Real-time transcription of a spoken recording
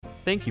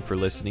Thank you for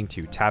listening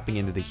to Tapping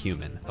Into the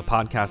Human, a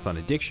podcast on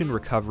addiction,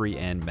 recovery,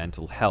 and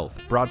mental health,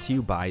 brought to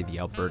you by the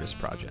Albertus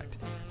Project.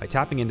 By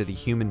tapping into the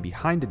human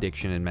behind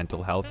addiction and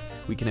mental health,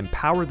 we can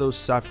empower those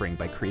suffering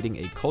by creating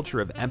a culture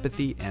of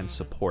empathy and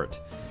support.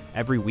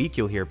 Every week,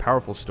 you'll hear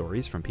powerful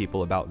stories from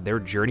people about their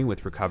journey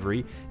with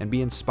recovery and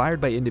be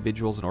inspired by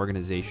individuals and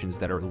organizations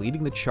that are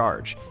leading the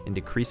charge in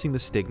decreasing the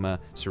stigma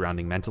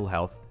surrounding mental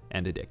health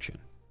and addiction.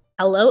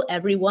 Hello,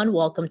 everyone.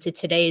 Welcome to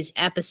today's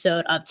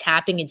episode of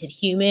Tapping Into the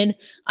Human.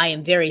 I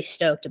am very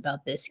stoked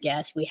about this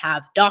guest. We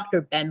have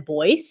Dr. Ben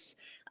Boyce,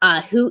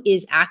 who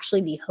is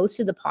actually the host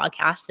of the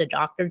podcast, The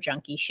Dr.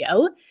 Junkie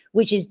Show,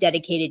 which is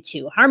dedicated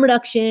to harm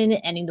reduction,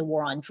 ending the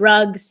war on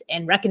drugs,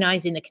 and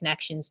recognizing the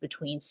connections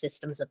between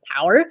systems of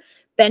power.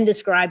 Ben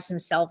describes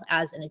himself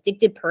as an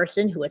addicted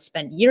person who has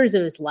spent years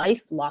of his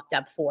life locked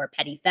up for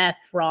petty theft,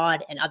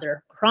 fraud, and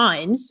other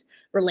crimes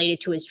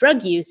related to his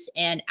drug use.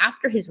 And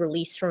after his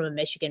release from a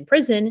Michigan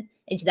prison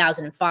in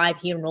 2005,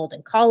 he enrolled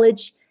in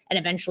college and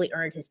eventually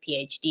earned his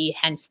PhD,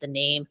 hence the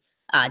name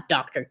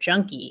Dr.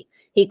 Junkie.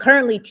 He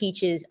currently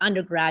teaches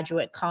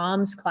undergraduate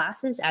comms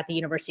classes at the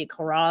University of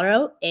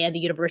Colorado and the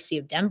University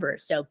of Denver.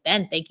 So,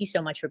 Ben, thank you so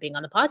much for being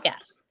on the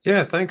podcast.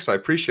 Yeah, thanks. I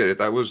appreciate it.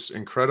 That was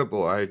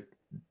incredible. I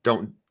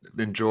don't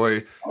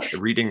enjoy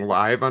reading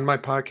live on my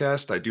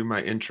podcast. I do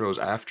my intros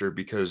after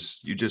because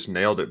you just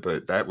nailed it,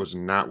 but that was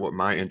not what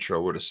my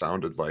intro would have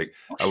sounded like.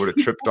 I would have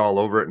tripped all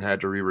over it and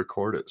had to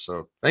re-record it.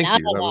 So thank you.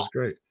 That was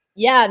great.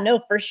 Yeah,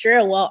 no, for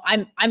sure. Well,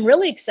 I'm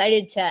really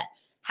excited to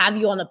have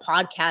you on the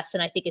podcast.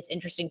 And I think it's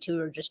interesting too. We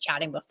were just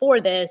chatting before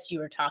this. You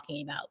were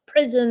talking about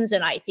prisons,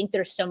 and I think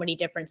there's so many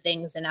different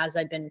things. And as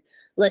I've been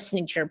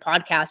listening to your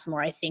podcast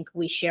more, I think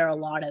we share a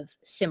lot of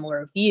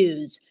similar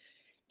views.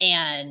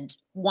 And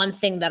one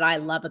thing that I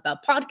love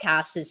about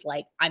podcasts is,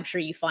 like, I'm sure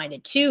you find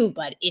it too,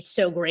 but it's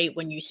so great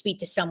when you speak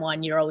to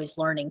someone, you're always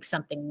learning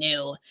something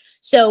new.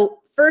 So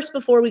first,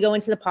 before we go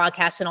into the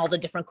podcast and all the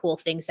different cool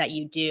things that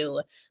you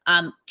do,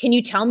 can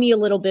you tell me a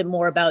little bit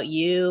more about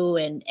you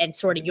and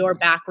sort of your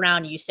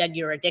background? You said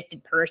you're an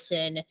addicted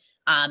person.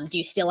 Do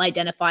you still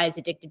identify as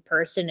addicted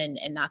person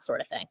and that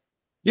sort of thing?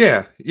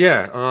 Yeah.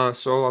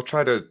 So I'll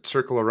try to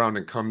circle around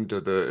and come to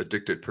the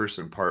addicted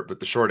person part, but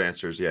the short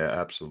answer is yeah,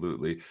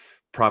 absolutely.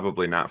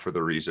 Probably not for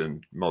the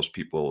reason most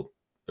people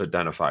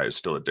identify as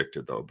still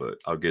addicted, though, but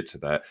I'll get to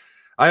that.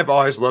 I have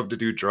always loved to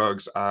do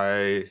drugs.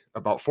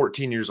 About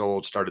 14 years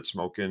old, started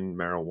smoking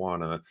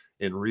marijuana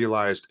and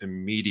realized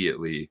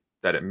immediately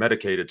that it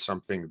medicated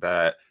something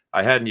that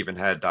I hadn't even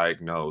had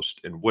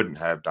diagnosed and wouldn't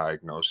have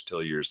diagnosed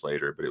till years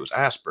later, but it was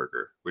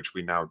Asperger, which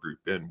we now group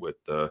in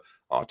with the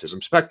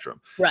autism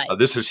spectrum. Right.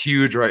 This is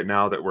huge right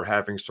now that we're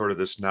having sort of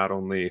this not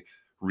only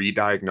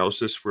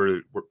re-diagnosis where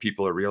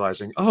people are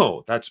realizing,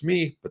 oh, that's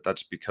me, but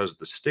that's because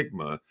the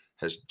stigma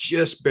has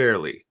just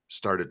barely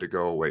started to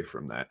go away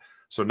from that.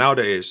 So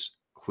nowadays,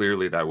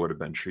 clearly that would have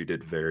been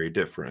treated very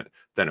different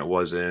than it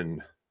was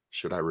in,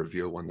 should I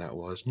reveal when that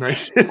was?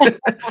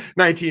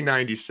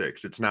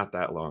 1996. It's not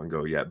that long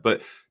ago yet,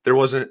 but there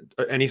wasn't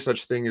any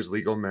such thing as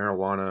legal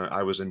marijuana.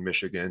 I was in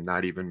Michigan,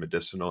 not even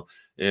medicinal.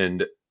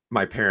 And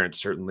my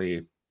parents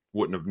certainly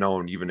wouldn't have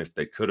known even if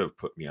they could have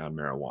put me on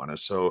marijuana.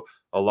 So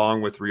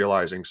along with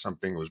realizing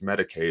something was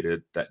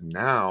medicated, that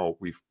now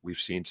we've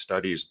seen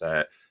studies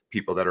that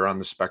people that are on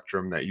the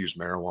spectrum that use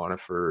marijuana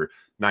for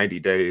 90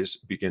 days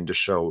begin to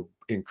show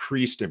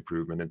increased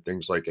improvement in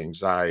things like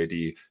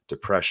anxiety,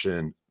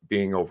 depression,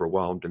 being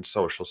overwhelmed in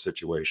social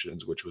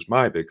situations, which was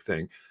my big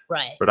thing.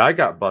 Right. But I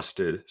got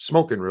busted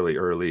smoking really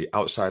early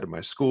outside of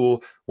my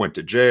school, went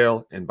to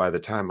jail, and by the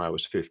time I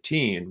was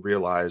 15,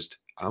 realized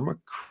I'm a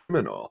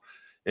criminal.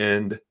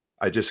 And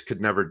I just could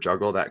never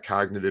juggle that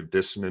cognitive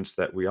dissonance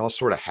that we all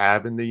sort of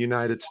have in the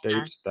United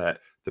States, that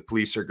the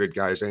police are good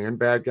guys and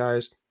bad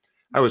guys.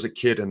 I was a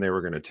kid and they were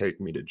going to take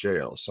me to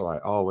jail. So I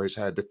always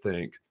had to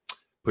think,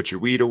 put your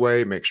weed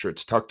away, make sure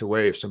it's tucked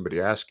away. If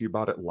somebody asks you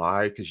about it,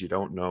 lie because you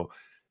don't know.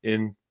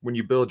 And when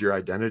you build your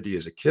identity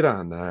as a kid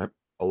on that,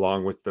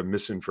 along with the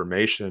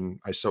misinformation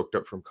I soaked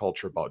up from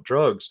culture about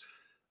drugs,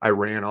 I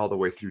ran all the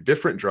way through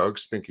different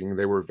drugs thinking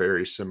they were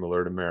very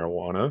similar to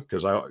marijuana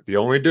because the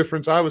only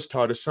difference I was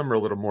taught is some are a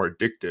little more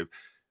addictive.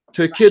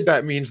 To a kid,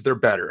 that means they're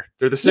better.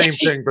 They're the same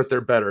thing, but they're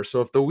better.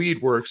 So if the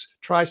weed works,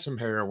 try some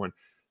heroin.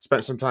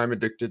 Spent some time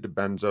addicted to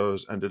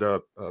benzos, ended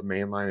up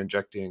mainline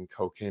injecting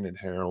cocaine and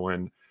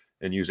heroin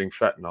and using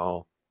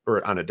fentanyl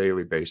on a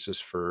daily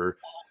basis for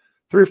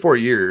 3 or 4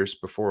 years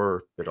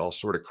before it all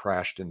sort of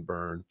crashed and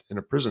burned in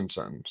a prison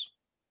sentence.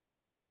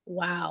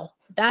 Wow.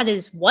 That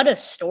is what a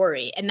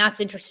story. And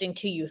that's interesting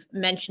too. You've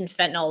mentioned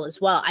fentanyl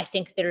as well. I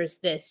think there's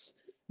this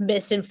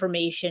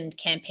misinformation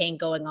campaign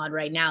going on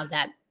right now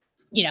that,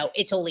 you know,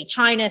 it's only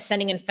China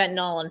sending in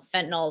fentanyl and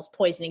fentanyl is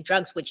poisoning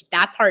drugs, which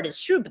that part is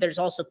true. But there's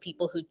also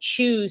people who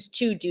choose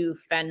to do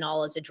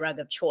fentanyl as a drug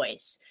of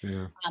choice.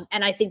 Yeah.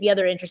 And I think the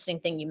other interesting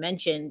thing you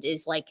mentioned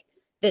is like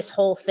this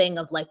whole thing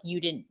of like,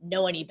 you didn't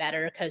know any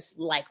better because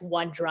like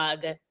one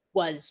drug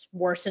was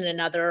worse than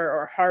another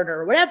or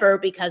harder or whatever,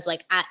 because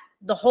like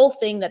the whole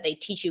thing that they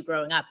teach you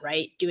growing up,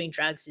 right? Doing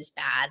drugs is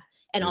bad.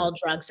 and all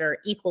drugs are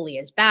equally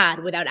as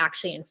bad without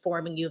actually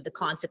informing you of the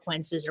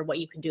consequences or what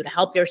you can do to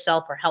help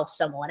yourself or help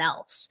someone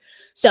else.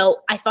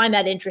 So I find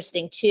that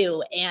interesting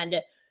too.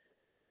 And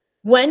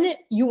when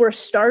you were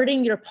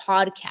starting your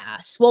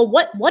podcast, well,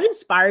 what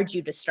inspired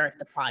you to start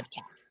the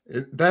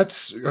podcast?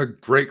 That's a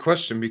great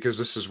question because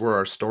this is where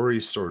our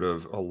stories sort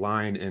of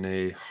align in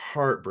a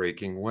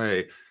heartbreaking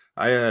way.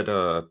 I had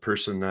a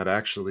person that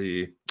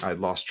actually I'd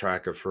lost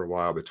track of for a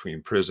while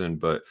between prison,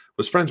 but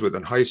was friends with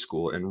in high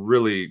school and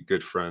really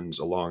good friends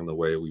along the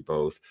way. We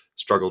both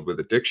struggled with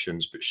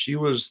addictions, but she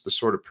was the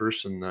sort of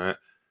person that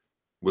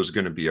was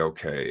going to be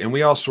okay. And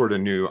we all sort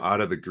of knew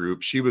out of the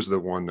group, she was the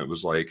one that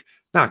was like,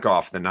 knock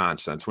off the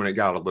nonsense when it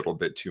got a little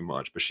bit too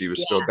much, but she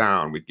was still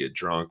down. We'd get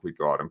drunk, we'd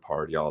go out and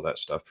party, all that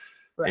stuff.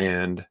 Right.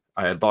 And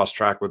I had lost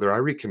track with her. I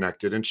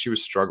reconnected and she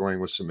was struggling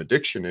with some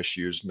addiction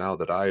issues now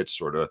that I had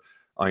sort of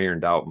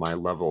ironed out my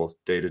level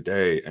day to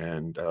day,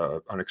 and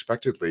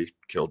unexpectedly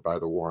killed by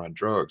the war on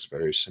drugs,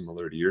 very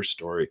similar to your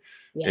story.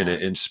 And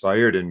it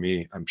inspired in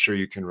me, I'm sure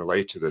you can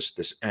relate to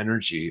this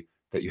energy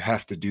that you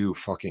have to do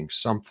fucking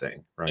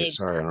something, right? Exactly.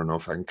 Sorry, I don't know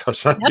if I can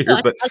cuss on No,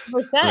 here, but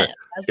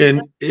that's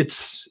and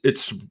it's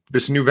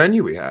this new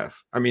venue we have.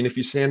 I mean, if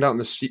you stand out in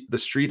the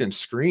street and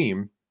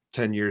scream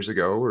 10 years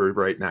ago or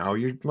right now,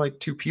 you're like,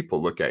 two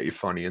people look at you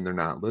funny and they're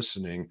not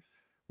listening.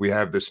 We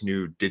have this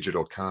new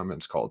digital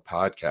commons called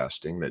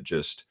podcasting that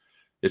just,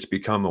 it's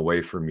become a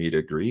way for me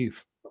to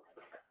grieve.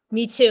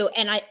 Me too.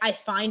 And I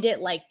find it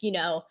like,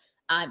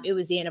 it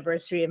was the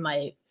anniversary of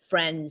my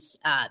friend's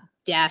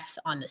death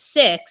on the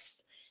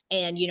 6th.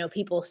 And,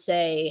 people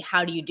say,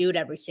 how do you do it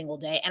every single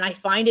day? And I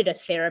find it a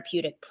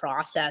therapeutic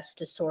process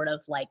to sort of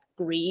like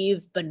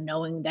grieve, but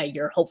knowing that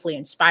you're hopefully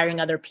inspiring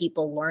other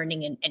people,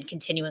 learning and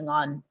continuing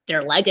on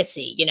their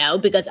legacy,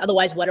 because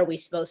otherwise, what are we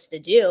supposed to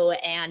do?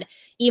 And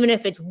even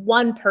if it's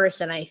one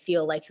person, I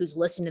feel like who's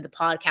listening to the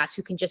podcast,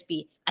 who can just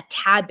be a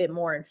tad bit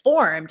more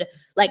informed,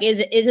 like,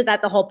 isn't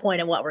that the whole point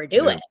of what we're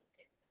doing? Yeah.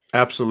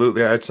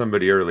 Absolutely. I had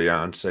somebody early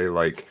on say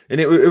like, and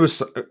it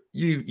was,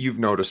 you've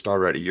noticed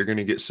already, you're going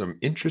to get some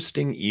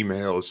interesting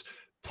emails,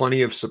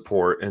 plenty of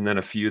support, and then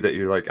a few that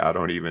you're like, I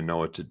don't even know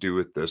what to do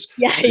with this.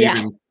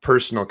 Even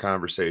personal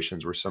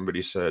conversations where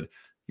somebody said,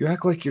 you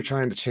act like you're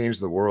trying to change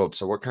the world.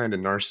 So what kind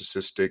of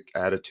narcissistic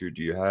attitude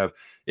do you have?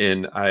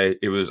 And I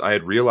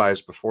had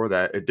realized before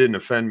that it didn't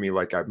offend me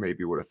like I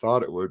maybe would have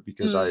thought it would,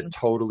 because I had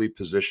totally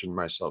positioned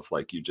myself,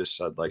 like you just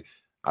said, like,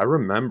 I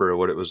remember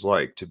what it was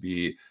like to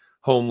be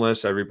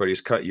homeless. Everybody's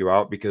cut you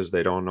out because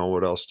they don't know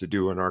what else to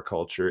do in our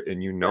culture.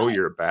 And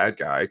you're a bad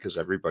guy because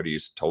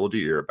everybody's told you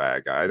you're a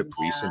bad guy. The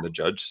police and the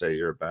judge say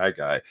you're a bad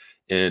guy.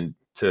 And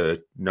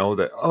to know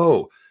that,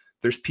 oh,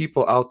 there's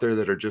people out there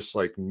that are just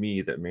like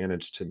me that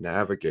manage to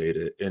navigate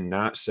it and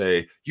not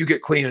say, you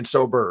get clean and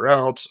sober or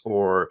else,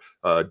 or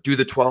do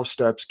the 12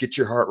 steps, get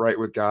your heart right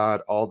with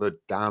God, all the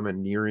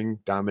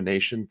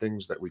domination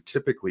things that we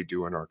typically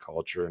do in our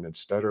culture. And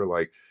instead are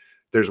like,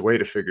 there's a way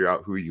to figure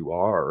out who you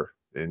are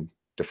and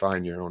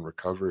define your own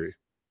recovery.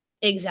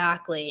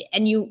 Exactly.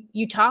 And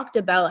you talked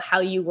about how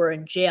you were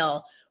in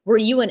jail. Were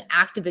you in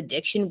active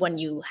addiction when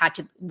you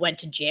went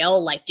to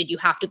jail? Like, did you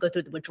have to go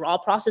through the withdrawal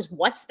process?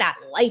 What's that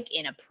like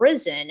in a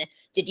prison?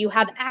 Did you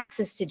have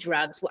access to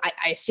drugs?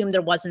 I assume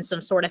there wasn't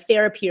some sort of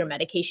therapy or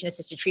medication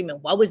assisted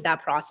treatment. What was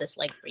that process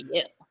like for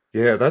you?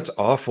 Yeah, that's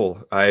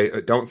awful. I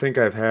don't think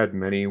I've had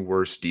many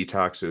worse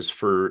detoxes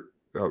for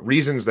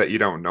reasons that you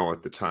don't know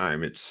at the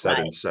time. It's set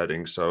and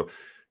setting. So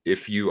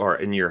if you are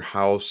in your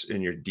house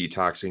and you're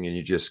detoxing and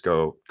you just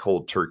go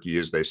cold turkey,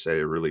 as they say,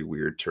 a really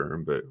weird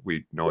term, but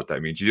we know what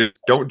that means. You just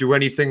don't do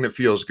anything that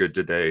feels good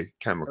today,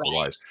 chemical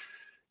wise.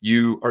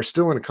 You are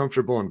still in a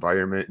comfortable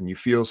environment and you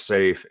feel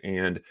safe.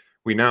 And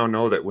we now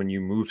know that when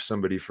you move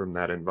somebody from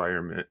that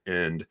environment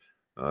and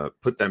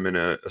put them in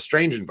a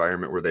strange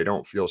environment where they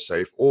don't feel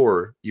safe,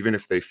 or even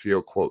if they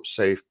feel, quote,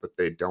 safe, but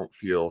they don't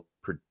feel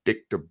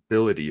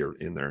predictability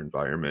in their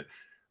environment,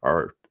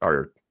 our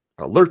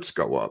alerts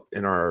go up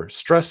and our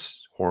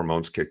stress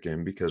hormones kick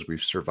in because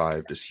we've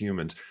survived as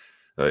humans.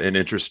 An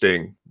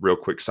interesting, real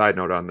quick side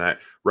note on that,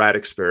 rat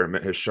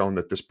experiment has shown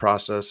that this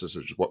process is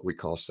what we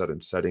call set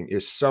and setting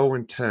is so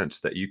intense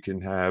that you can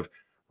have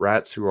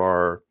rats who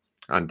are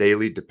on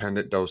daily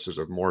dependent doses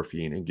of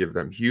morphine and give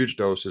them huge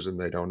doses and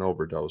they don't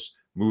overdose,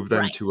 move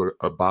them to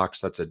a box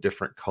that's a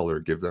different color,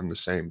 give them the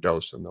same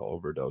dose and they'll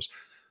overdose.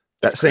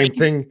 That same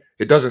thing,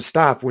 it doesn't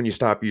stop when you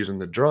stop using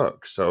the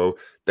drug. So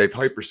they've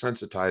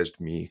hypersensitized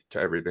me to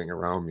everything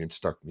around me and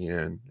stuck me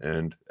in.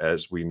 And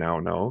as we now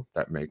know,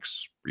 that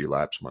makes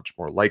relapse much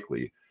more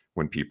likely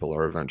when people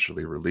are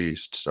eventually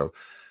released. So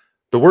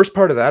the worst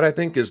part of that, I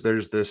think, is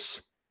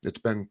it's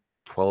been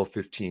 12,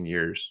 15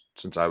 years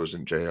since I was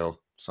in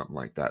jail, something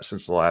like that,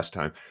 since the last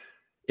time.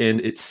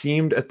 And it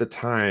seemed at the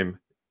time,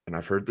 and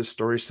I've heard this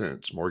story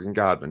since, Morgan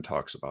Godwin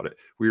talks about it,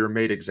 we were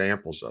made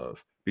examples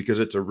of, because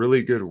it's a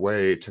really good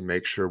way to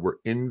make sure we're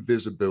in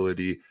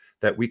visibility,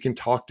 that we can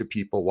talk to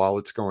people while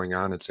it's going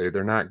on and say,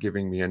 they're not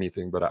giving me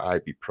anything but an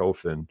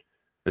ibuprofen.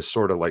 It's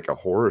sort of like a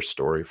horror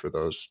story for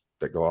those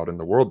that go out in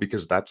the world,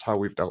 because that's how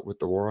we've dealt with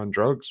the war on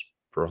drugs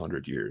for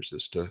 100 years,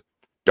 is to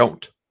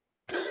don't.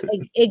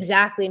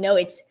 Exactly. No,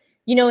 it's,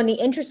 and the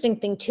interesting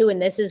thing too,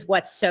 and this is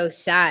what's so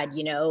sad,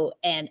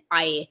 and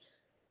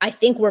I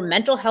think where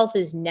mental health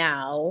is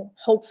now,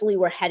 hopefully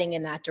we're heading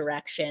in that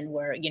direction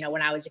where,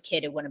 when I was a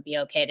kid, it wouldn't be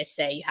okay to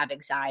say you have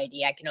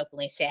anxiety. I can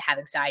openly say I have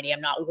anxiety.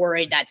 I'm not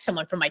worried that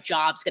someone from my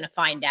job's going to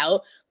find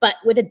out. But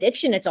with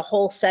addiction, it's a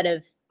whole set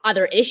of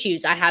other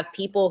issues. I have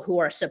people who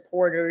are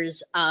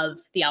supporters of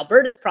the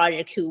Alberta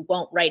Project who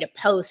won't write a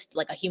post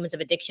like a Humans of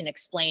Addiction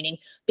explaining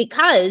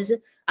because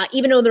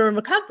even though they're in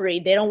recovery,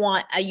 they don't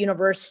want a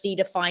university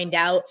to find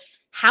out.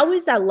 How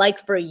is that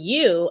like for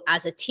you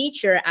as a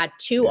teacher at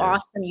two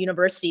awesome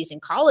universities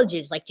and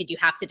colleges? Like, did you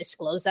have to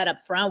disclose that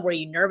up front? Were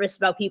you nervous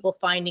about people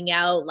finding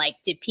out? Like,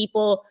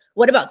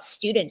 what about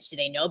students? Do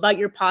they know about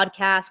your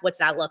podcast? What's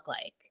that look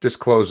like?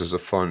 Disclose is a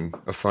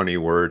funny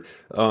word.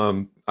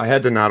 I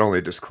had to not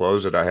only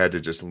disclose it, I had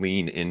to just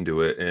lean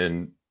into it.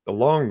 And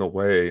along the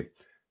way,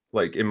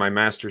 like in my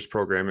master's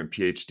program and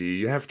PhD,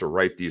 you have to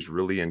write these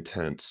really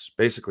intense,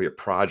 basically a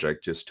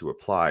project just to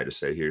apply to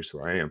say, here's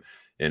who I am.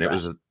 And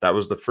that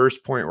was the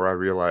first point where I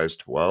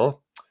realized,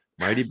 well,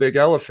 mighty big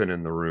elephant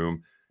in the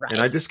room. Right.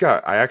 And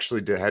I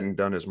actually hadn't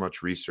done as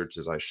much research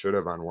as I should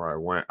have on where I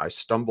went. I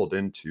stumbled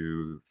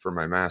into, for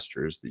my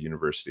master's, the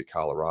University of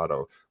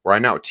Colorado, where I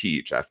now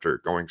teach after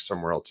going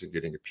somewhere else and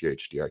getting a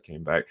PhD. I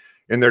came back,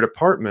 and their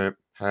department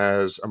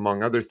has,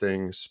 among other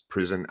things,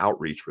 prison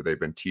outreach, where they've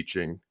been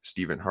teaching.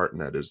 Stephen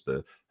Hartnett is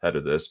the head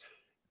of this.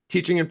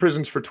 Teaching in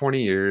prisons for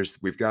 20 years.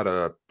 We've got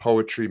a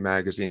poetry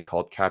magazine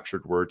called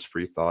Captured Words,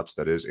 Free Thoughts,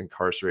 that is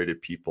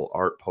incarcerated people,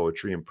 art,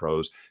 poetry, and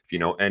prose. If you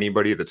know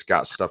anybody that's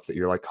got stuff that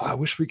you're like, oh, I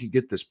wish we could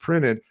get this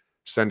printed,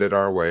 send it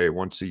our way.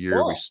 Once a year,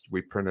 cool.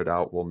 we print it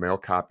out. We'll mail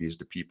copies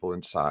to people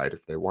inside.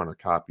 If they want a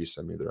copy,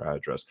 send me their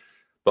address.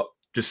 But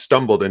just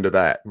stumbled into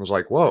that and was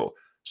like, whoa.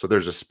 So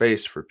there's a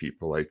space for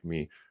people like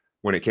me.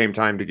 When it came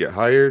time to get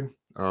hired,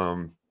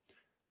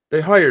 they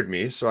hired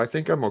me, so I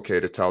think I'm okay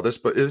to tell this,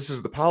 but this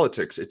is the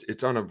politics.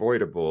 It's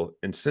unavoidable.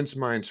 And since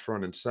mine's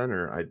front and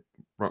center, I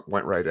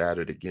went right at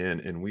it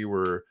again. And we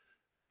were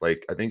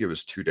like, I think it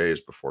was 2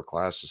 days before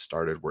classes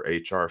started where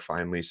HR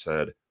finally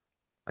said,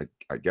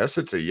 I guess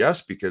it's a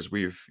yes, because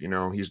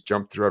he's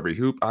jumped through every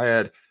hoop.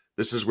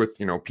 This is with,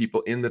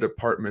 people in the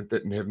department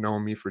that have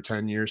known me for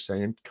 10 years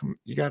saying, come,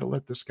 you got to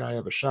let this guy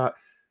have a shot.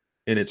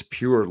 And it's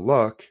pure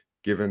luck,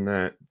 given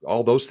that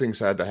all those things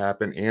had to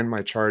happen. And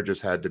my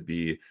charges had to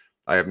be,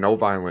 I have no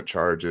violent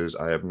charges.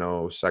 I have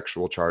no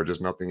sexual charges,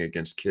 nothing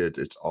against kids.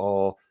 It's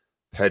all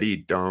petty,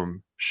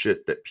 dumb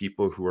shit that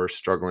people who are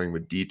struggling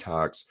with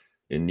detox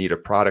and need a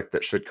product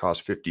that should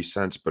cost 50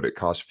 cents, but it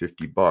costs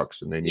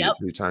 $50 and they need it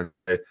 3 times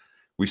a day.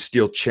 We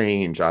steal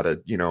change out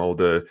of,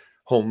 the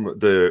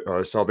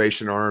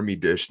Salvation Army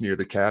dish near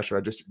the cash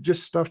register,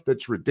 just stuff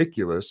that's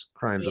ridiculous,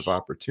 crimes of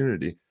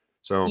opportunity.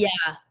 So,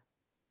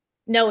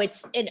 no,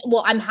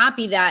 well, I'm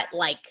happy that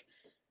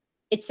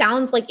it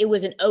sounds like it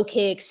was an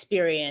okay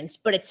experience,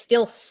 but it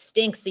still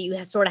stinks that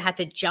you sort of had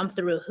to jump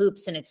through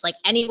hoops. And it's like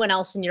anyone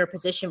else in your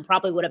position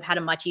probably would have had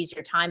a much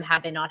easier time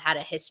had they not had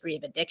a history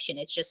of addiction.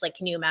 It's just like,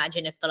 can you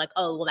imagine if they're like,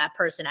 oh, well, that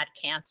person had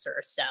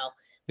cancer, so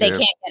they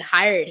can't get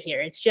hired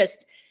here.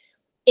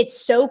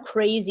 It's so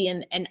crazy.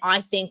 And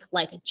I think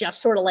just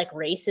sort of like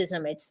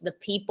racism, it's the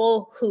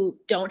people who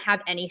don't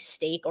have any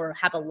stake or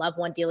have a loved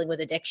one dealing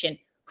with addiction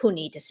who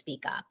need to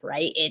speak up,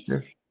 right?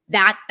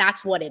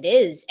 That's what it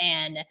is.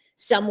 And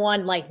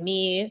someone like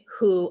me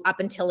who up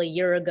until a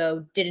year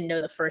ago didn't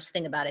know the first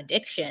thing about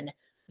addiction,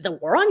 the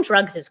war on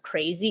drugs is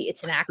crazy.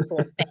 It's an actual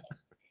thing.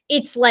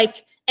 It's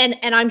like, and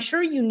I'm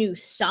sure you knew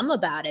some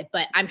about it,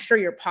 but I'm sure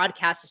your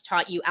podcast has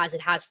taught you, as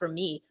it has for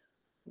me,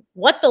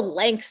 what the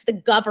lengths the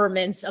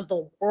governments of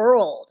the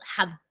world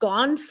have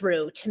gone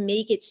through to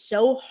make it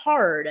so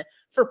hard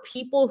for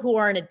people who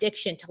are in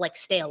addiction to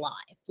stay alive.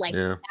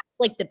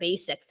 That's the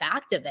basic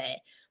fact of it.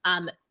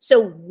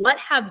 So what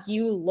have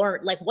you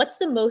learned? What's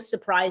the most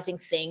surprising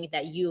thing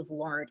that you've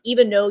learned,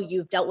 even though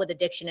you've dealt with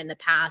addiction in the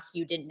past,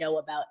 you didn't know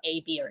about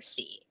A, B, or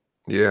C?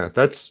 Yeah,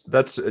 that's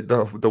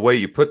the way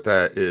you put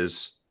that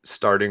is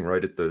starting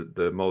right at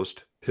the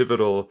most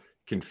pivotal,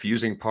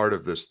 confusing part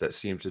of this that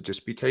seems to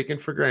just be taken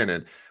for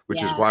granted,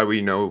 which is why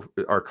we know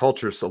our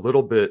culture is a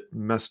little bit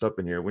messed up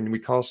in here. When we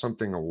call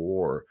something a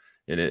war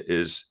and it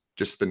is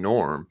just the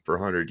norm for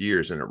 100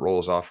 years and it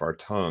rolls off our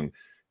tongue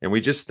and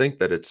we just think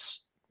that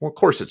it's, well, of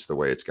course it's the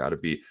way it's got to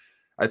be.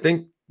 I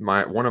think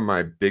one of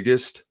my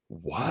biggest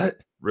what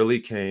really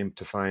came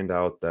to find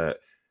out that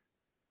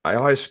I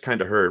always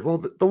kind of heard, well,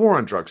 the war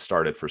on drugs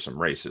started for some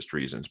racist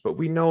reasons, but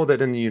we know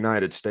that in the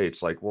United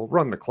States, we'll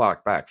run the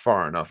clock back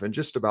far enough, and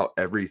just about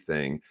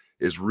everything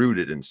is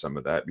rooted in some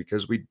of that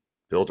because we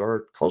built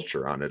our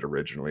culture on it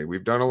originally.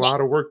 We've done a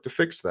lot of work to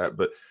fix that,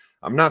 but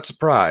I'm not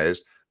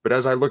surprised. But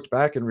as I looked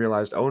back and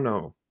realized, oh,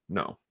 no,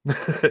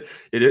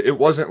 it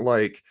wasn't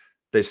like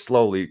they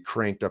slowly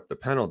cranked up the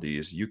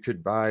penalties. You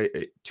could buy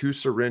 2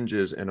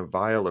 syringes and a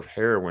vial of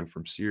heroin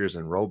from Sears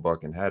and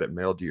Roebuck and had it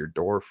mailed to your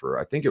door for,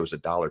 I think it was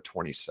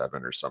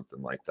 $1.27 or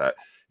something like that,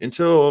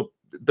 until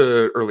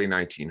the early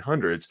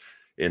 1900s.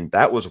 And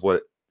that was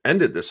what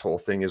ended this whole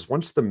thing is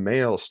once the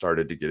mail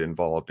started to get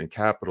involved in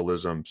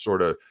capitalism,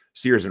 sort of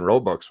Sears and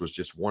Roebuck was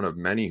just one of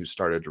many who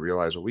started to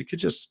realize, well, we could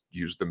just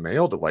use the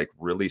mail to like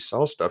really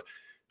sell stuff.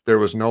 There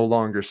was no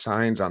longer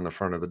signs on the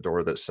front of the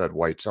door that said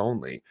whites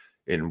only,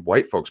 and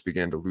white folks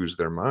began to lose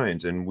their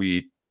minds. And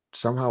we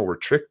somehow were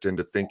tricked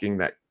into thinking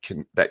that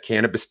that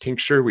cannabis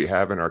tincture we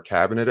have in our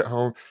cabinet at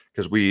home,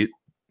 because we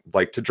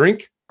like to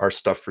drink our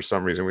stuff for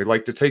some reason. We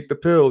like to take the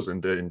pills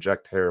and to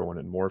inject heroin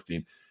and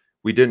morphine.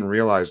 We didn't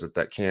realize that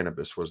that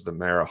cannabis was the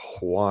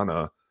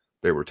marijuana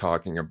they were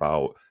talking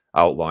about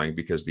outlawing,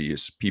 because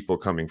these people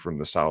coming from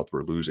the South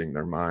were losing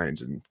their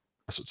minds and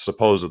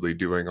supposedly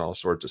doing all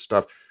sorts of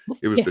stuff.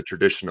 It was the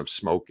tradition of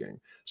smoking.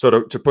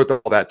 So to put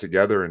all that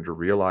together and to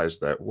realize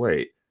that,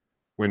 wait,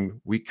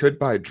 when we could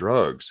buy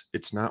drugs,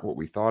 it's not what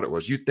we thought it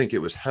was. You'd think it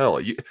was hell.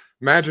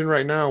 Imagine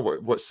right now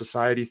what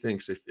society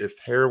thinks if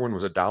heroin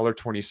was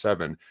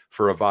 $1.27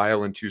 for a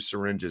vial and 2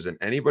 syringes, and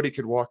anybody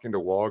could walk into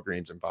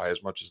Walgreens and buy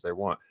as much as they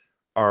want.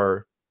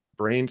 Our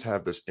brains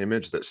have this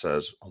image that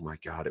says, oh my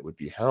God, it would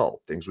be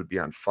hell. Things would be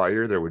on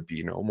fire. There would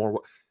be no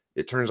more.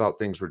 It turns out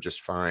things were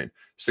just fine.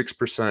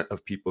 6%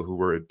 of people who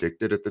were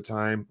addicted at the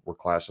time were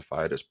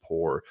classified as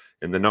poor.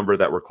 And the number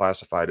that were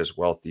classified as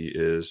wealthy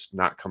is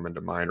not coming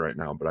to mind right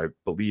now, but I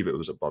believe it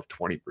was above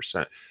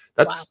 20%.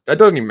 That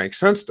doesn't even make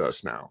sense to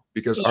us now,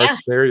 because our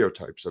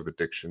stereotypes of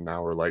addiction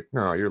now are like,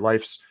 no, your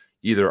life's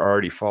either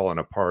already fallen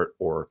apart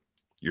or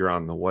you're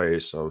on the way.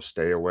 So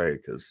stay away,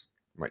 because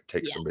it might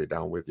take somebody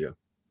down with you.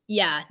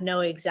 Yeah,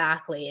 no,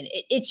 exactly. And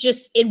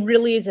it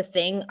really is a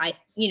thing.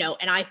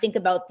 And I think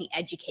about the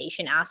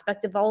education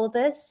aspect of all of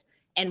this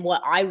and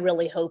what I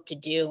really hope to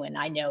do. And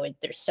I know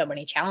there's so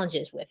many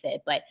challenges with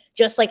it, but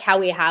just like how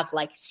we have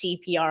like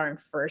CPR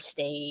and first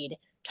aid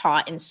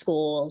taught in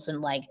schools and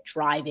like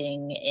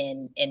driving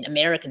in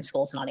American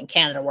schools, not in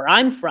Canada where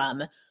I'm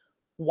from,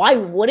 why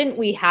wouldn't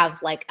we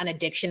have like an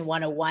addiction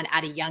 101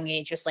 at a young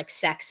age? Just like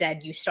sex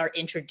ed, you start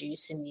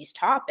introducing these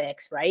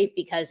topics, right?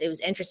 Because it was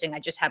interesting. I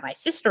just had my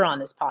sister on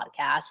this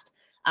podcast,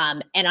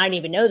 and I didn't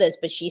even know this,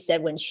 but she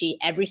said when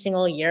every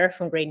single year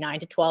from grade 9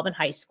 to 12 in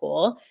high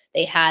school,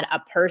 they had a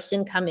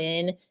person come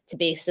in to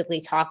basically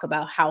talk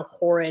about how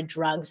horrid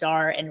drugs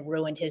are and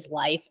ruined his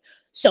life.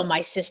 So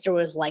my sister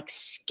was like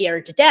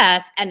scared to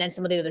death. And then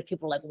some of the other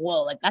people were like,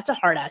 whoa, like that's a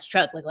hard ass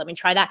drug. Like, let me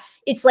try that.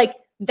 It's like,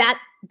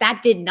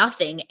 that did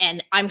nothing.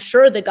 And I'm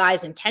sure the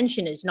guy's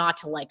intention is not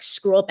to like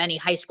screw up any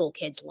high school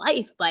kid's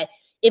life. But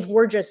if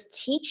we're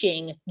just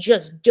teaching,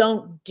 just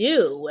don't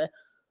do,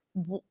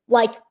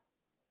 like,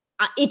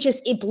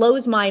 it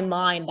blows my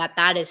mind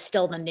that is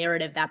still the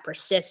narrative that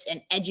persists,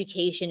 and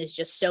education is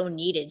just so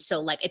needed. So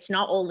like, it's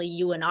not only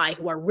you and I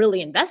who are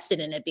really invested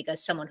in it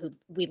because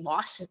we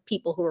lost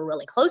people who were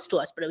really close to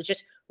us, but it was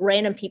just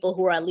random people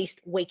who are at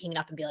least waking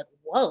up and be like,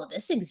 whoa,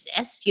 this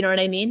exists. You know what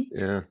I mean?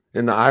 Yeah.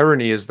 And the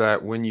irony is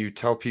that when you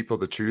tell people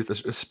the truth,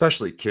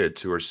 especially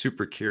kids who are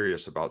super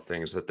curious about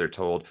things that they're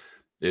told,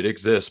 it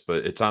exists,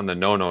 but it's on the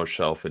no-no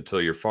shelf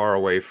until you're far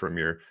away from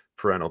your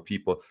parental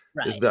people,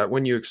 is that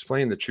when you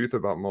explain the truth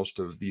about most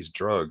of these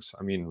drugs,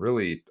 I mean,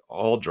 really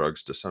all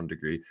drugs to some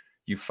degree,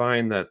 you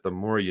find that the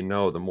more you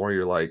know, the more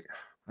you're like,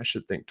 I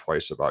should think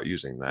twice about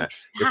using that.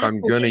 Exactly. If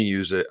I'm going to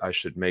use it, I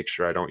should make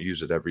sure I don't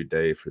use it every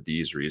day for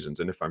these reasons.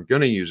 And if I'm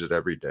going to use it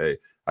every day,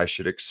 I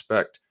should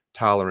expect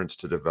tolerance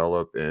to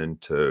develop and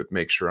to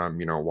make sure I'm,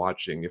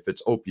 watching if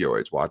it's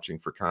opioids, watching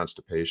for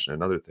constipation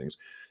and other things,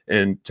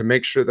 and to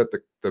make sure that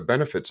the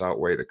benefits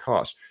outweigh the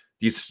cost.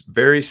 These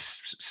very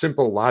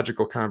simple,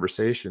 logical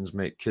conversations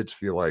make kids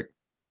feel like,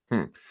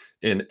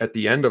 And at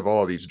the end of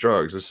all of these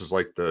drugs, this is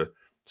like the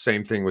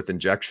same thing with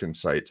injection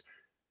sites.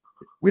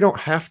 We don't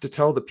have to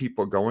tell the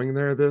people going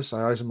there this.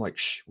 I always am like,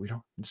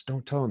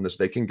 don't tell them this.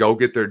 They can go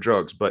get their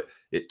drugs. But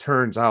it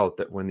turns out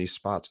that when these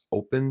spots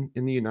open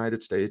in the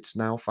United States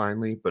now,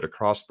 finally, but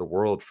across the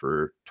world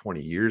for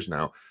 20 years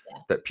now,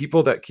 that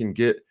people that can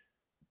get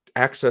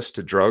access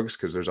to drugs,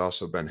 because there's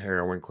also been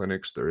heroin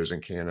clinics, there is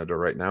in Canada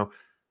right now,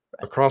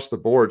 across the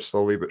board,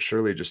 slowly but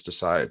surely just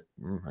decide,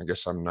 I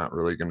guess I'm not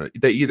really going to,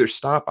 they either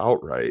stop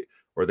outright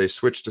or they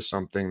switch to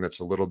something that's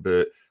a little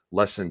bit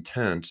less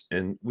intense,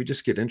 and we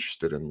just get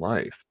interested in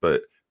life.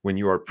 But when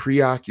you are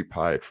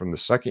preoccupied from the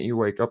second you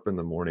wake up in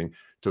the morning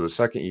to the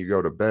second you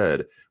go to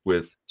bed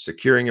with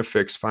securing a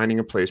fix, finding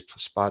a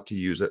spot to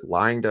use it,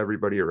 lying to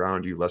everybody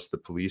around you, lest the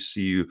police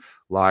see you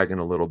lagging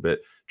a little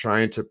bit,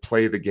 trying to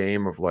play the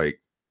game of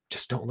like,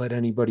 just don't let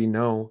anybody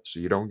know so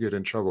you don't get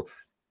in trouble.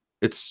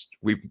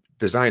 We've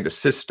designed a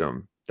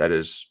system that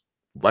is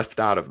left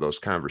out of those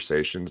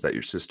conversations that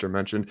your sister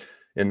mentioned.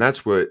 And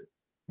that's what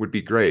would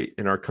be great.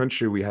 In our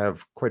country, we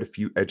have quite a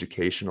few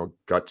educational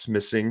guts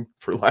missing,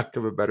 for lack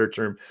of a better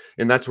term.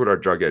 And that's what our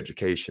drug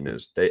education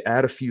is. They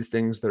add a few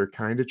things that are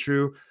kind of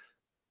true.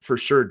 For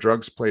sure,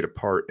 drugs played a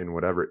part in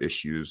whatever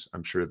issues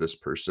I'm sure this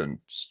person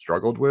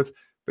struggled with,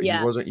 but he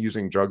wasn't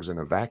using drugs in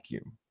a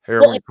vacuum.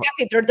 Heroin. Well,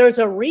 exactly. There's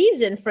a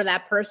reason for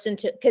that person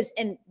to,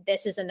 and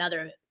this is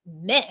another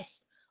myth.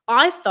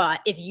 I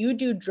thought if you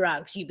do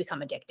drugs, you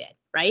become addicted,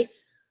 right?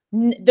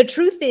 The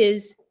truth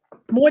is,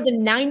 more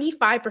than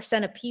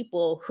 95% of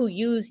people who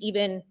use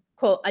even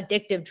quote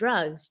addictive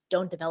drugs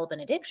don't develop an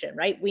addiction,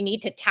 right? We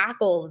need to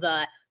tackle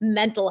the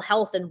mental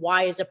health and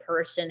why is a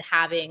person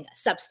having a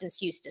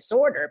substance use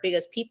disorder,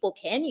 because people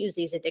can use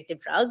these addictive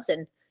drugs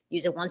and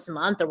use it once a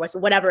month or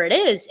whatever it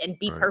is and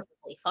be Right.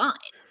 perfectly fine.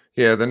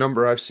 Yeah, the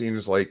number I've seen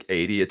is like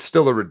 80. It's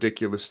still a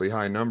ridiculously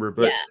high number,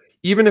 but Yeah.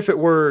 even if it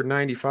were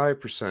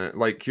 95%,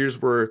 like here's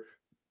where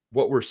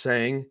what we're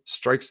saying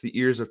strikes the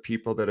ears of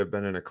people that have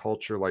been in a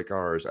culture like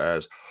ours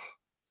as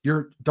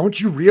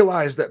don't you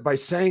realize that by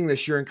saying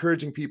this, you're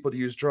encouraging people to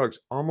use drugs,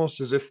 almost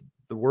as if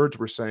the words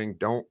we're saying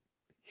don't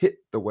hit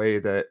the way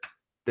that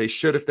they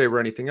should if they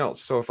were anything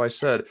else. So if I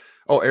said,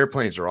 oh,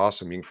 airplanes are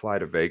awesome, you can fly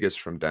to Vegas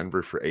from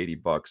Denver for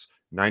 $80,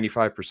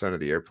 95%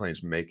 of the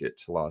airplanes make it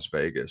to Las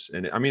Vegas.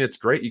 And I mean, it's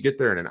great. You get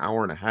there in an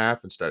hour and a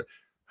half instead.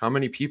 How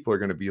many people are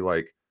going to be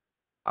like,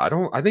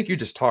 I think you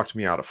just talked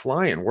me out of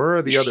flying. Where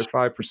are the other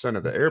 5%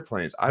 of the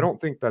airplanes? I don't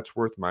think that's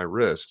worth my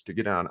risk to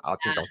get on. I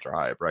think I'll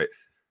drive, right?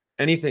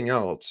 Anything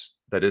else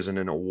that isn't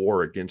in a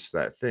war against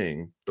that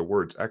thing, the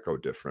words echo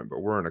different. But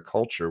we're in a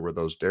culture where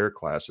those dare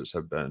classes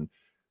have been,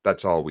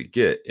 that's all we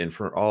get. And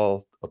for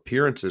all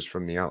appearances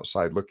from the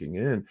outside looking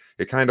in,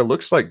 it kind of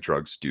looks like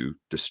drugs do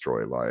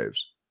destroy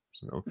lives.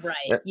 So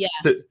Right. Yeah.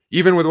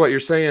 even with what you're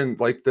saying,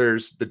 like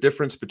there's the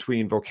difference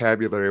between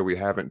vocabulary we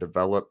haven't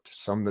developed,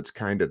 some that's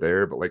kind of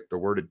there, but like the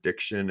word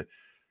addiction,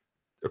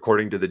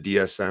 according to the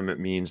DSM, it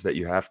means that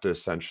you have to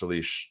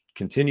essentially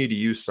continue to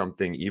use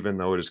something even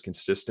though it is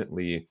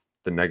consistently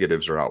the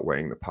negatives are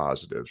outweighing the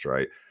positives,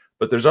 right?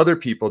 But there's other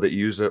people that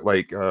use it,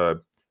 like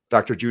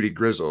Dr. Judy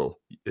Grizzle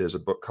is a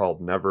book called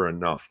Never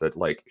Enough that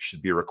like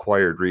should be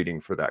required reading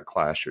for that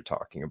class you're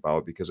talking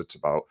about, because it's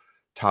about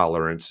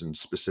tolerance and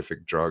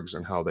specific drugs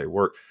and how they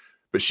work.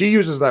 But she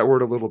uses that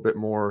word a little bit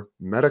more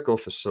medical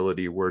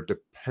facility, where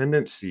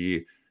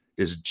dependency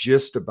is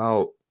just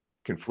about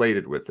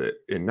conflated with it,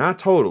 and not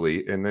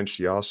totally. And then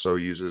she also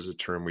uses a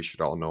term we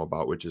should all know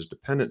about, which is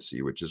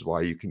dependency, which is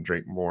why you can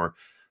drink more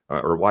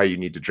or why you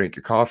need to drink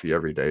your coffee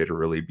every day to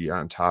really be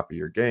on top of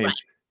your game. Right.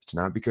 It's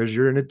not because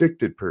you're an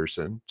addicted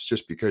person. It's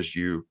just because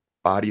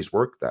bodies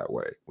work that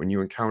way. When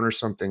you encounter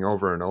something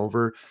over and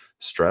over,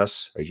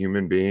 stress, a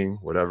human being,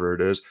 whatever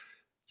it is,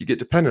 you get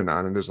dependent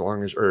on it, as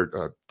long as,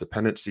 or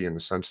dependency in the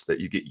sense that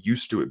you get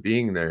used to it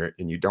being there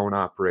and you don't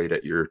operate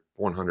at your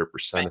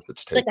 100% Right. if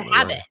it's It's like taken a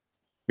habit. away.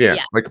 Yeah,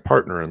 Yeah. like a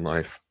partner in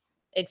life.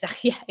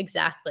 Exactly. Yeah,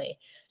 exactly.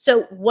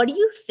 So what do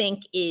you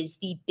think is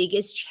the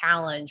biggest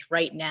challenge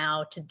right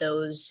now to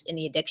those in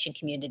the addiction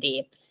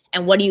community?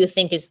 And what do you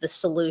think is the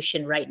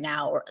solution right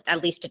now, or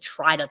at least to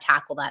try to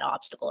tackle that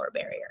obstacle or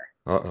barrier?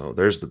 Uh-oh,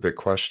 there's the big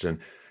question.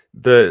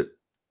 The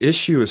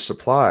issue is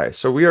supply.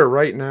 So we are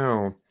right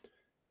now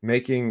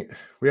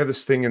we have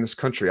this thing in this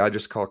country I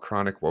just call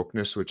chronic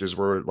wokeness, which is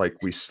where like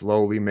we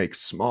slowly make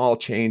small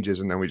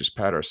changes and then we just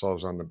pat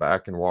ourselves on the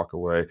back and walk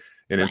away.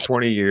 And in Right.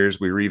 20 years,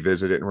 we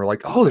revisit it and we're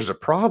like, oh, there's a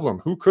problem.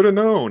 Who could have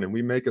known? And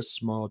we make a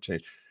small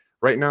change.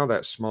 Right now,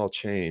 that small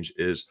change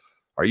is,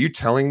 are you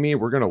telling me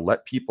we're going to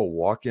let people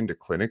walk into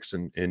clinics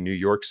in New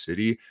York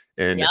City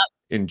and Yep.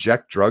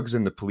 inject drugs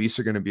and the police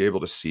are going to be able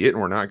to see it and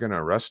we're not going to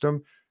arrest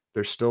them?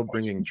 They're still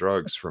bringing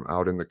drugs from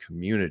out in the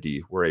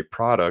community, where a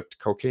product,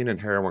 cocaine and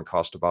heroin,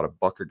 cost about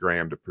 $1 a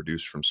gram to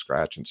produce from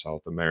scratch in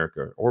South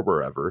America or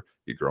wherever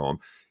you grow them.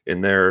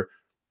 And they're,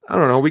 I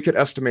don't know, we could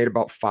estimate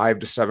about $500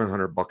 to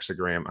 $700 a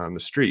gram on the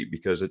street,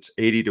 because it's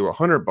 $80 to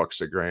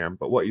 $100 a gram.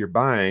 But what you're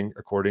buying,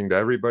 according to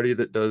everybody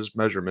that does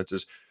measurements,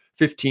 is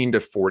 15 to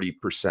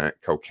 40%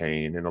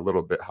 cocaine and a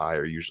little bit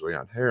higher, usually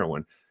on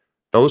heroin.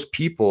 Those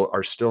people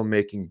are still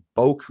making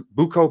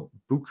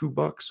buku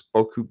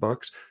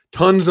bucks,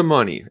 tons of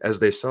money as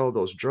they sell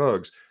those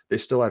drugs. They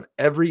still have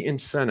every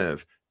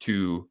incentive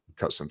to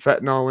cut some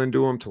fentanyl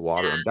into them, to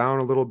water them down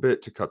a little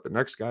bit, to cut the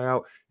next guy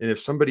out. And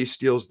if somebody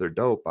steals their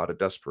dope out of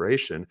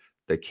desperation,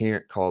 they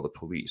can't call the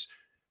police.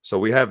 So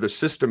we have the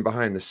system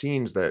behind the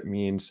scenes that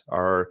means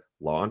our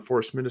law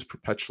enforcement is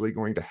perpetually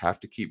going to have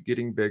to keep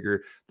getting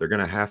bigger. They're going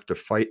to have to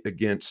fight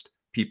against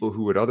people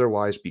who would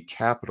otherwise be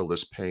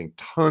capitalists paying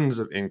tons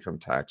of income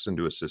tax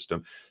into a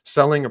system,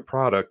 selling a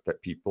product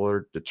that people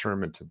are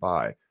determined to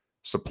buy.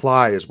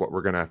 Supply is what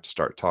we're going to have to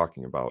start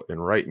talking about.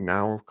 And right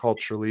now,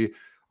 culturally,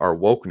 our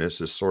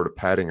wokeness is sort of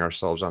patting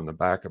ourselves on the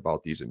back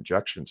about these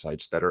injection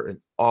sites that are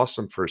an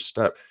awesome first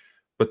step.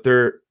 But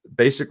they're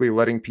basically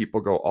letting people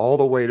go all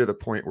the way to the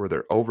point where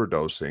they're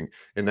overdosing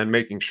and then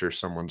making sure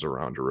someone's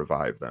around to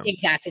revive them.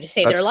 Exactly, to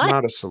save their That's life.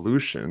 not a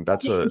solution.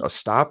 That's a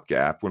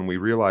stopgap when we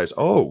realize,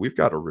 oh, we've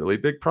got a really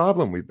big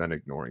problem we've been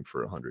ignoring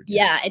for 100 years.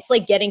 Yeah, it's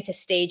like getting to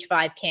stage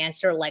 5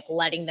 cancer, like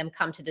letting them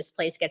come to this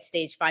place, get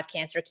stage 5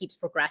 cancer, keeps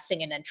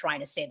progressing, and then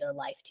trying to save their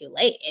life too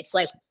late. It's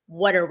like,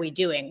 what are we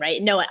doing,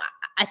 right? No,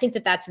 I think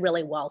that that's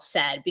really well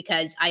said,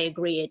 because I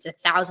agree it's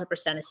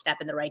 1,000% a step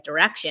in the right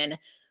direction.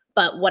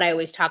 But what I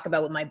always talk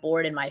about with my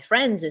board and my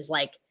friends is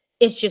like,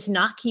 it's just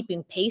not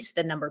keeping pace with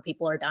the number of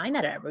people are dying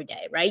at every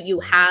day, right? You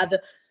have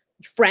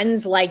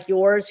friends like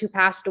yours who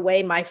passed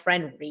away, my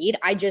friend Reed.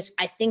 I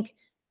think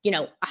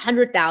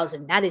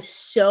 100,000, that is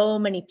so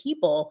many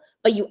people,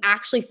 but you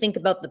actually think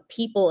about the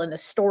people and the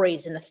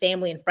stories and the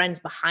family and friends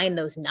behind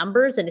those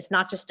numbers, and it's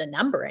not just a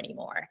number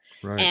anymore.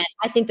 Right. And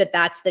I think that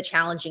that's the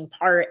challenging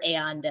part.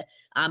 And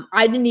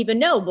I didn't even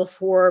know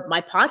before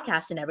my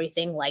podcast and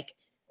everything, like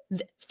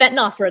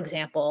fentanyl, for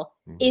example,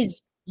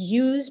 is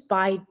used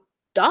by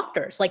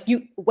doctors. Like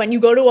when you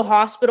go to a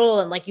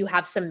hospital and like you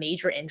have some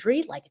major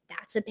injury, like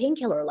that's a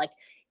painkiller. Like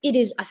it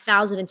is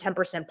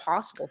 1,010%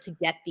 possible to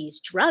get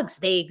these drugs.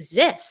 They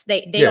exist.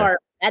 They are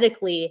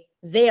medically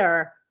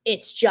there.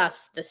 It's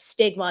just the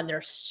stigma, and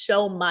there's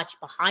so much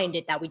behind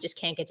it that we just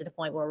can't get to the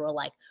point where we're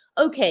like,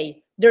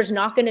 okay, there's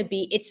not going to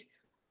be, it's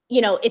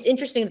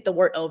interesting that the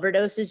word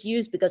overdose is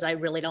used, because I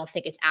really don't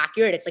think it's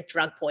accurate. It's like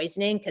drug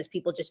poisoning, because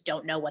people just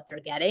don't know what they're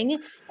getting.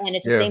 And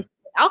it's the same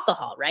with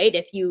alcohol, right?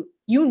 If you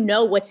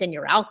know what's in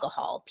your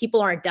alcohol,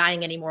 people aren't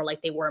dying anymore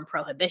like they were in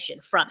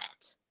prohibition from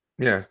it.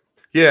 Yeah.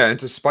 Yeah, and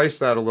to spice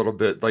that a little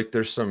bit, like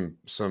there's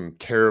some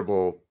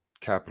terrible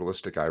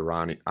capitalistic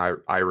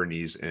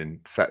ironies in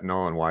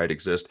fentanyl and why it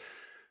exists.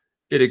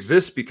 It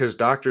exists because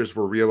doctors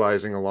were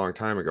realizing a long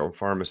time ago,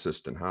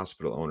 pharmacists and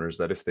hospital owners,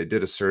 that if they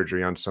did a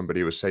surgery on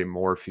somebody with, say,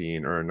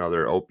 morphine or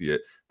another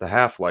opiate, the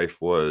half-life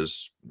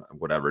was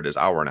whatever it is,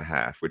 hour and a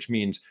half, which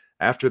means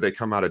after they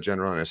come out of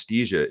general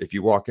anesthesia, if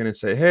you walk in and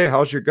say, hey,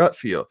 how's your gut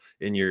feel?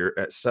 And you're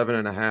at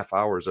 7.5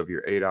 hours of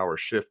your 8-hour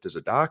shift as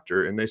a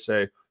doctor, and they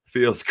say,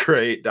 feels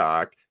great,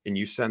 doc, and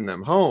you send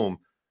them home,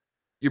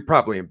 you're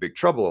probably in big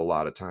trouble a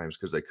lot of times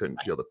because they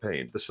couldn't feel the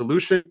pain. The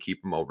solution,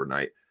 keep them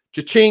overnight.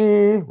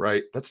 Cha-ching,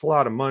 right? That's a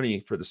lot of money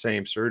for the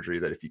same surgery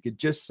that if you could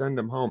just send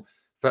them home.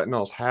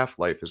 Fentanyl's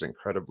half-life is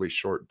incredibly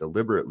short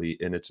deliberately,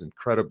 and it's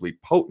incredibly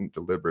potent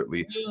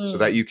deliberately so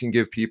that you can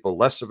give people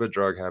less of a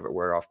drug, have it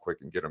wear off quick,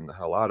 and get them the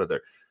hell out of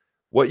there.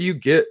 What you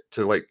get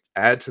to like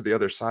add to the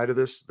other side of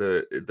this,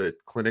 the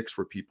clinics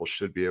where people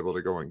should be able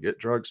to go and get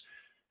drugs,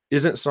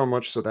 isn't so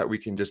much so that we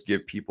can just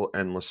give people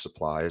endless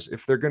supplies.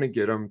 If they're going to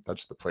get them,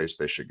 that's the place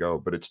they should go.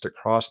 But it's to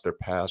cross their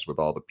paths with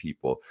all the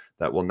people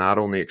that will not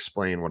only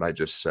explain what I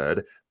just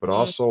said, but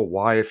also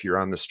why, if you're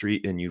on the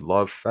street and you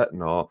love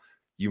fentanyl,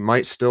 you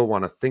might still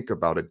want to think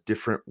about a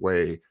different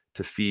way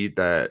to feed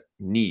that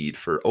need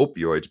for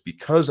opioids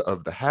because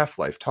of the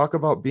half-life. Talk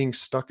about being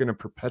stuck in a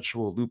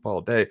perpetual loop all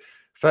day.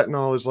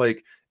 Fentanyl is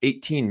like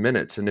 18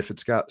 minutes. And if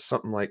it's got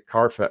something like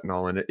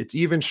carfentanil in it, it's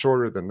even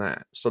shorter than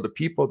that. So the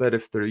people that,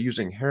 if they're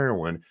using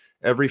heroin,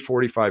 every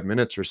 45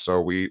 minutes or so,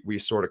 we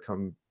sort of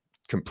come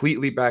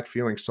completely back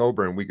feeling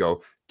sober, and we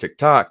go,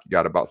 tick-tock, you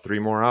got about 3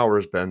 more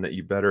hours, Ben, that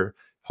you better,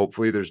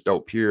 hopefully there's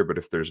dope here, but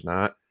if there's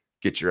not,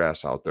 get your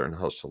ass out there and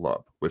hustle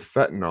up. With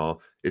fentanyl,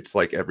 it's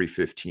like every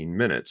 15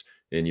 minutes,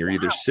 and you're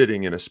either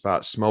sitting in a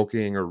spot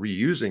smoking or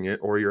reusing it,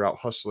 or you're out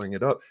hustling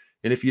it up.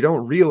 And if you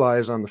don't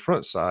realize on the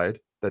front side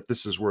that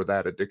this is where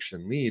that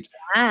addiction leads,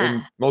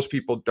 and most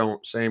people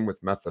don't. Same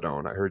with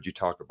methadone. I heard you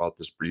talk about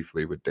this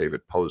briefly with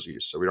David Posey,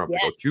 so we don't have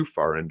to go too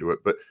far into it.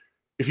 But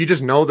if you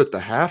just know that the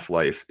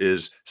half-life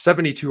is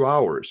 72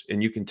 hours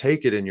and you can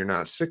take it and you're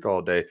not sick all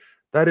day,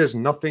 that is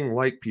nothing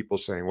like people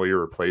saying, well,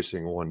 you're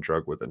replacing one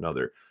drug with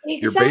another. Exactly.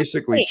 You're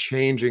basically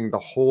changing the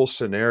whole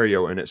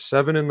scenario. And at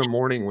 7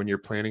 a.m, when you're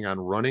planning on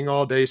running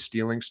all day,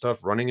 stealing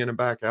stuff, running in a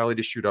back alley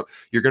to shoot up,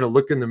 you're going to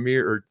look in the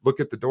mirror or look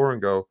at the door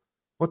and go,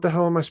 what the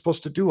hell am I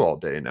supposed to do all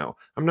day now?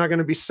 I'm not going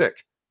to be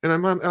sick. And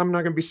I'm not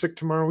going to be sick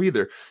tomorrow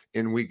either.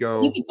 And we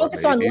go, you can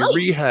focus on life.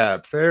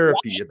 Rehab,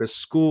 therapy, the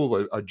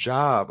school, a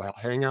job, I'll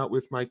hang out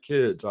with my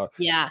kids.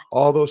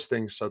 All those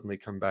things suddenly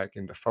come back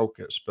into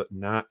focus, but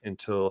not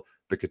until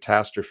the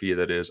catastrophe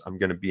that is, I'm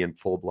going to be in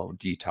full-blown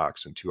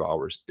detox in 2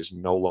 hours, is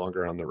no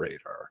longer on the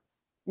radar.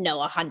 No,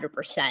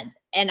 100%.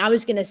 And I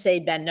was going to say,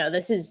 Ben, no,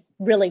 this is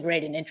really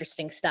great and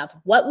interesting stuff.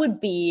 What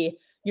would be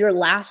your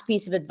last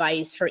piece of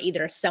advice for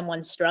either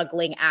someone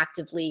struggling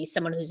actively,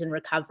 someone who's in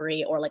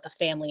recovery, or like a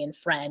family and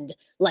friend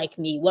like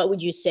me? What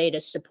would you say to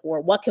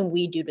support? What can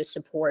we do to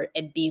support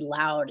and be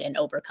loud and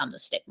overcome the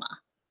stigma?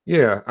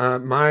 Yeah,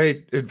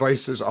 my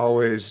advice is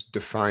always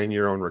define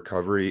your own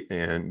recovery.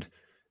 And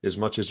as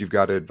much as you've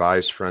got to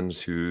advise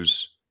friends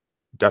whose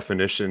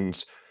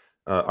definitions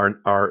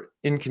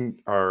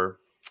are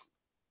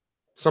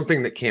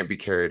something that can't be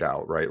carried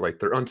out, right? Like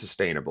they're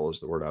unsustainable is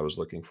the word I was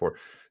looking for.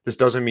 This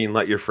doesn't mean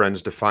let your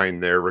friends define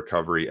their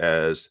recovery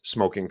as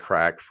smoking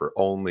crack for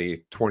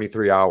only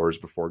 23 hours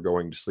before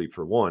going to sleep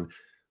for 1.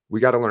 We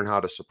got to learn how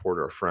to support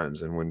our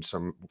friends. And when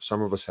some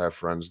of us have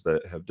friends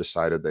that have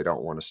decided they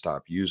don't want to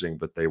stop using,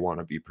 but they want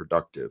to be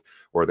productive,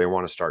 or they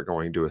want to start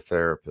going to a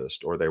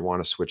therapist, or they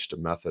want to switch to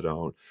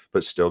methadone,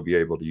 but still be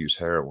able to use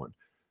heroin.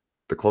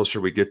 The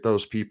closer we get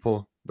those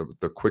people,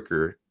 the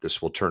quicker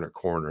this will turn a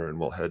corner and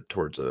we'll head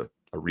towards a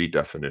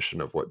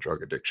redefinition of what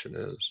drug addiction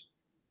is.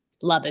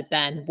 Love it,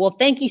 Ben. Well,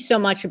 thank you so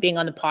much for being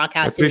on the podcast.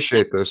 I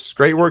appreciate this.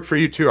 Great work for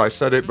you too. I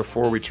said it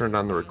before we turned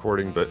on the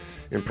recording, but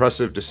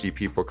impressive to see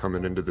people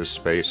coming into this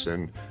space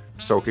and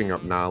soaking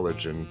up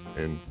knowledge and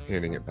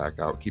handing it back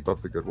out. Keep up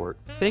the good work.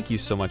 Thank you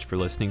so much for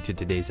listening to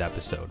today's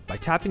episode. By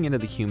tapping into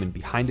the human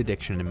behind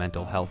addiction and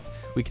mental health,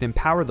 we can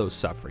empower those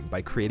suffering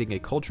by creating a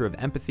culture of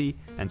empathy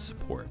and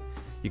support.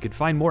 You can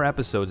find more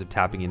episodes of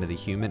Tapping Into the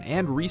Human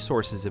and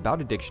resources about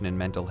addiction and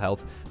mental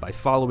health by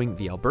following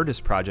the Albertus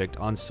Project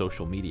on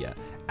social media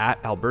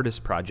at Albertus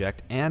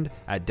Project and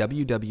at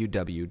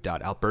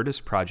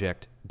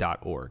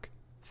www.albertusproject.org.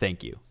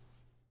 Thank you.